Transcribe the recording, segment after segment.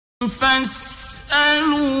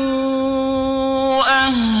فاسألوا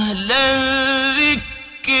أهل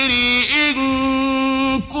الذكر إن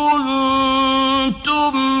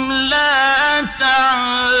كنتم لا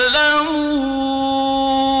تعلمون.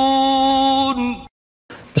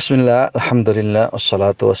 بسم الله الحمد لله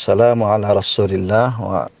والصلاة والسلام على رسول الله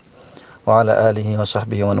وعلى آله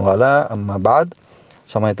وصحبه ومن والاه أما بعد.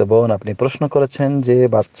 সম্মানিত বোন, আপনি প্রশ্ন করেছেন যে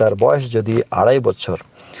বাচ্চার বয়স যদি 2.5 বছর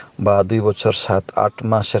বা 2 বছর 7-8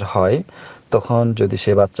 মাসের হয়, তখন যদি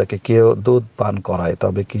সে বাচ্চাকে কেউ দুধ পান করায়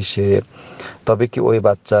তবে কি ওই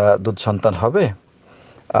বাচ্চা দুধ সন্তান হবে?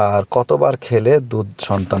 আর কতবার খেলে দুধ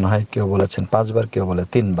সন্তান হয়? কেউ বলেছেন 5 বার, কেউ বলে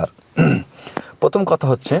 3 বার। প্রথম কথা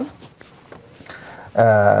হচ্ছে,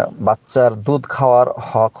 বাচ্চার দুধ খাওয়ার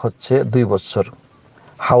হক হচ্ছে 2 বছর।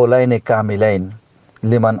 হাওলাইনে কামিলাইন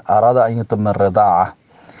লিমান আরাদা আন ইউতাম্মির রিদাআহ।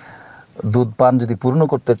 দুধ পান যদি পূর্ণ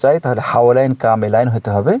করতে চাই তাহলে হাওলাইন কামিলাইন হতে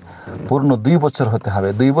হবে, পূর্ণ 2 বছর হতে হবে।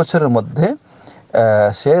 2 বছরের মধ্যে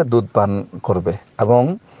সে দুধ পান করবে। এবং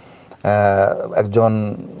একজন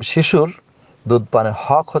শিশুর দুধ পানের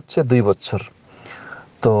হক হচ্ছে 2 বছর।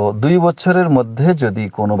 তো 2 বছরের মধ্যে যদি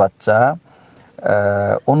কোনো বাচ্চা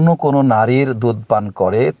অন্য কোনো নারীর দুধ পান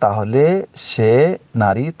করে, তাহলে সে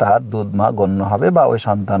নারী তার দুধ মা গণ্য হবে, বা ওই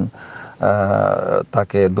সন্তান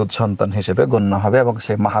তাকে দুধ সন্তান হিসেবে গণ্য হবে এবং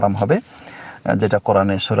সে মাহরাম হবে, যেটা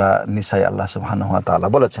কোরআনে সূরা নিসায় আল্লাহ সুবহানাহু ওয়া তাআলা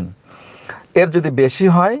বলেছেন। এর যদি বেশি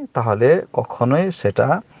হয় তাহলে কখনোই সেটা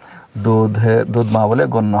দুধ মা বলে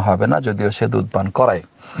গণ্য হবে না, যদিও সে দুধ পান করায়।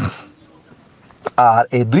 আর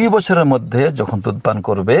এই 2 বছরের মধ্যে যখন দুধ পান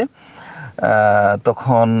করবে,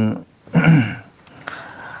 তখন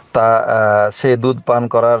সে দুধ পান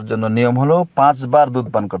করার জন্য নিয়ম হলো 5 বার দুধ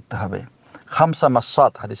পান করতে হবে। খামসা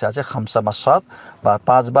মাসাত, হাদিসে আছে খামসা মাসাত, বা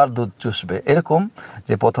 5 বার দুধ চুষবে। এরকম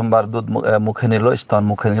যে প্রথমবার দুধ মুখে নিল, স্তন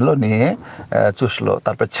মুখে নিল, নিয়ে চুষলো,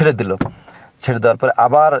 তারপর ছেড়ে দেওয়ার পরে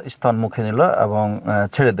আবার স্তন মুখে নিল এবং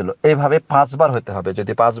ছেড়ে দিল। এইভাবে 5 বার হতে হবে।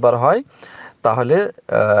 যদি 5 বার হয় তাহলে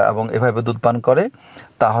এবং এভাবে দুধ পান করে,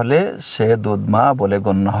 তাহলে সে দুধ মা বলে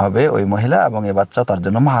গণ্য হবে ওই মহিলা, এবং এই বাচ্চা তার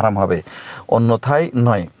জন্য মাহরাম হবে, অন্যথায়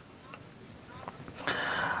নয়।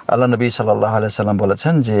 আল্লাহ নবী সাল্লাল্লাহু আলাইহি সাল্লাম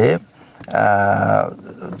বলেছেন যে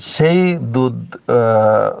সেই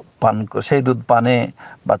দুধ পানে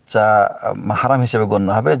বাচ্চা মাহরাম হিসেবে গণ্য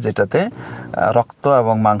হবে যেটাতে রক্ত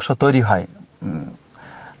এবং মাংস তৈরি হয়,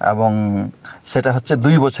 এবং সেটা হচ্ছে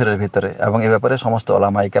 2 বছরের ভিতরে। এবং এ ব্যাপারে সমস্ত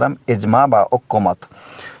উলামায়ে কেরাম ইজমা বা ঐক্যমত।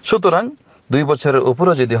 সুতরাং 2 বছরের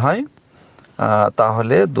উপরে যদি হয়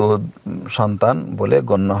তাহলে দুধ সন্তান বলে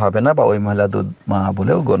গণ্য হবে না, বা ওই মহিলা দুধ মা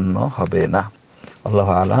বলেও গণ্য হবে না।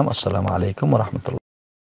 আল্লাহু আ'লাম। আসসালামু আলাইকুম ওয়া রাহমাতুল্লাহ।